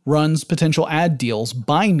runs potential ad deals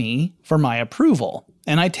by me for my approval,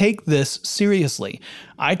 and I take this seriously.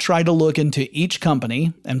 I try to look into each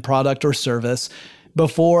company and product or service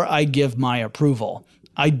before I give my approval.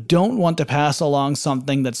 I don't want to pass along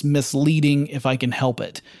something that's misleading if I can help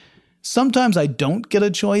it. Sometimes I don't get a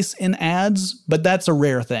choice in ads, but that's a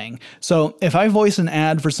rare thing. So if I voice an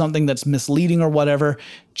ad for something that's misleading or whatever,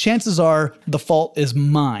 chances are the fault is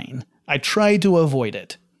mine. I try to avoid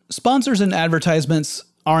it. Sponsors and advertisements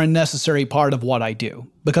are a necessary part of what I do,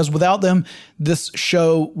 because without them, this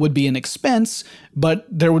show would be an expense, but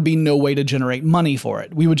there would be no way to generate money for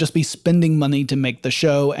it. We would just be spending money to make the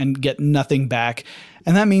show and get nothing back,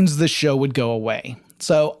 and that means the show would go away.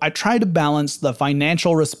 So I try to balance the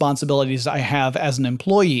financial responsibilities I have as an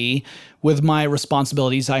employee with my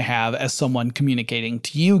responsibilities I have as someone communicating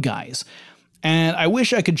to you guys. And I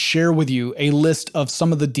wish I could share with you a list of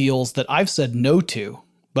some of the deals that I've said no to,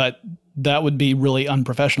 but that would be really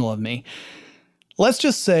unprofessional of me. Let's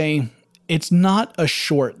just say it's not a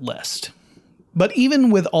short list. But even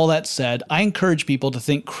with all that said, I encourage people to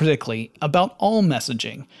think critically about all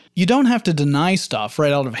messaging. You don't have to deny stuff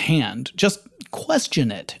right out of hand. Just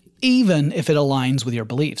question it, even if it aligns with your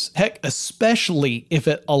beliefs. Heck, especially if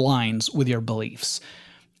it aligns with your beliefs.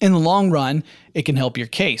 In the long run, it can help your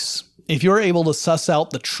case. If you're able to suss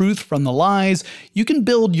out the truth from the lies, you can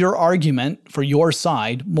build your argument for your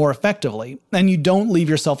side more effectively, and you don't leave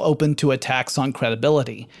yourself open to attacks on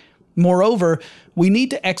credibility. Moreover, we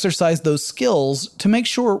need to exercise those skills to make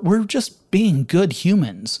sure we're just being good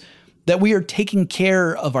humans, that we are taking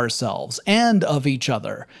care of ourselves and of each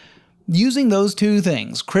other. Using those two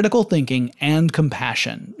things, critical thinking and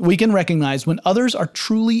compassion, we can recognize when others are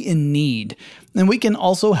truly in need, and we can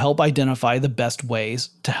also help identify the best ways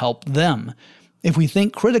to help them. If we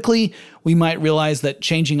think critically, we might realize that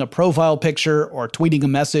changing a profile picture or tweeting a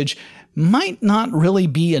message might not really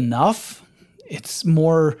be enough. It's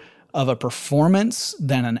more of a performance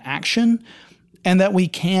than an action, and that we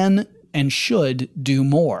can and should do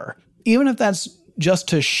more, even if that's just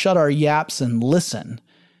to shut our yaps and listen.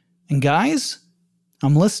 And guys,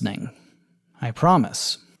 I'm listening. I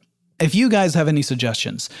promise. If you guys have any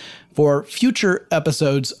suggestions for future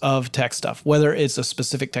episodes of Tech Stuff, whether it's a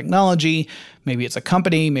specific technology, maybe it's a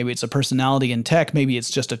company, maybe it's a personality in tech, maybe it's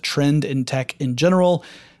just a trend in tech in general,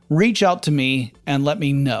 reach out to me and let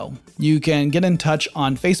me know. You can get in touch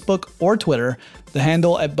on Facebook or Twitter. The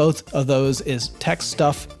handle at both of those is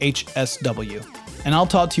TechStuffHSW. And I'll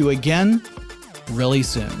talk to you again really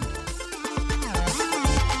soon.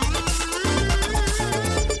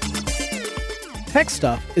 Tech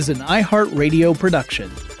Stuff is an iHeartRadio production.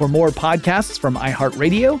 For more podcasts from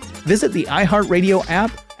iHeartRadio, visit the iHeartRadio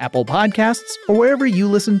app, Apple Podcasts, or wherever you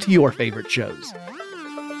listen to your favorite shows.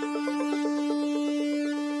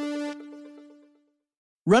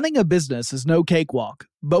 Running a business is no cakewalk,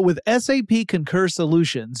 but with SAP Concur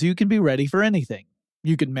Solutions, you can be ready for anything.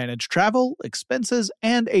 You can manage travel, expenses,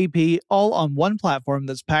 and AP all on one platform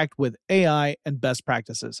that's packed with AI and best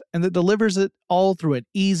practices, and that delivers it all through an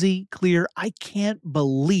easy, clear, I can't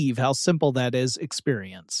believe how simple that is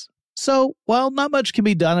experience. So, while not much can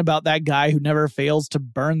be done about that guy who never fails to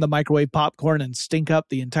burn the microwave popcorn and stink up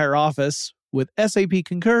the entire office, with SAP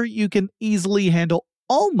Concur, you can easily handle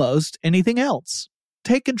almost anything else.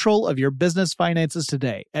 Take control of your business finances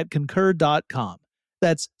today at Concur.com.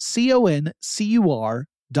 That's CONCUR.com.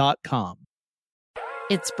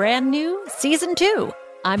 It's brand new, Season 2.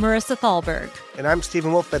 I'm Marissa Thalberg. And I'm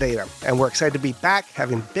Stephen Wolf Bedeta, and we're excited to be back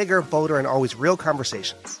having bigger, bolder, and always real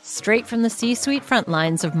conversations. Straight from the C-suite front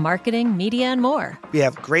lines of marketing, media, and more. We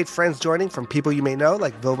have great friends joining from people you may know,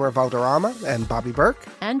 like Wilmer Valderrama and Bobby Burke.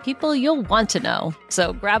 And people you'll want to know.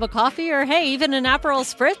 So grab a coffee or, hey, even an Aperol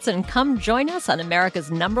Spritz and come join us on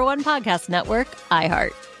America's #1 podcast network,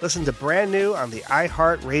 iHeart. Listen to Brand New on the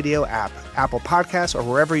iHeart Radio app, Apple Podcasts, or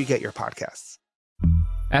wherever you get your podcasts.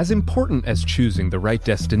 As important as choosing the right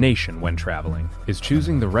destination when traveling is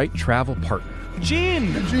choosing the right travel partner. Gene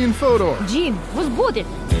Fodor. Gene, was good.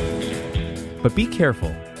 But be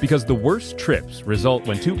careful, because the worst trips result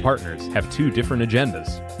when two partners have two different agendas.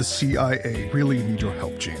 The CIA really need your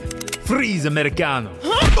help, Gene. Freeze, Americano.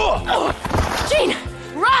 Gene,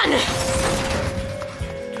 run!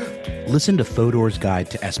 Listen to Fodor's Guide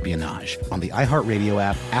to Espionage on the iHeartRadio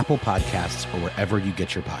app, Apple Podcasts, or wherever you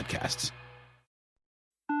get your podcasts.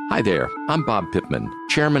 Hi there, I'm Bob Pittman,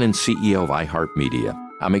 Chairman and CEO of iHeartMedia.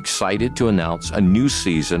 I'm excited to announce a new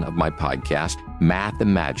season of my podcast, Math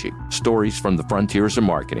and Magic, Stories from the Frontiers of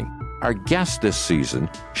Marketing. Our guests this season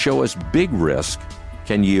show us big risk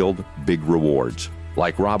can yield big rewards,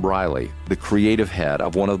 like Rob Riley, the creative head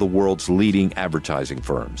of one of the world's leading advertising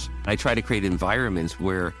firms. I try to create environments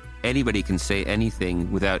where anybody can say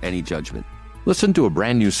anything without any judgment. Listen to a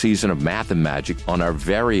brand new season of Math and Magic on our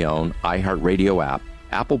very own iHeartRadio app,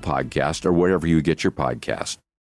 Apple Podcast, or wherever you get your podcast.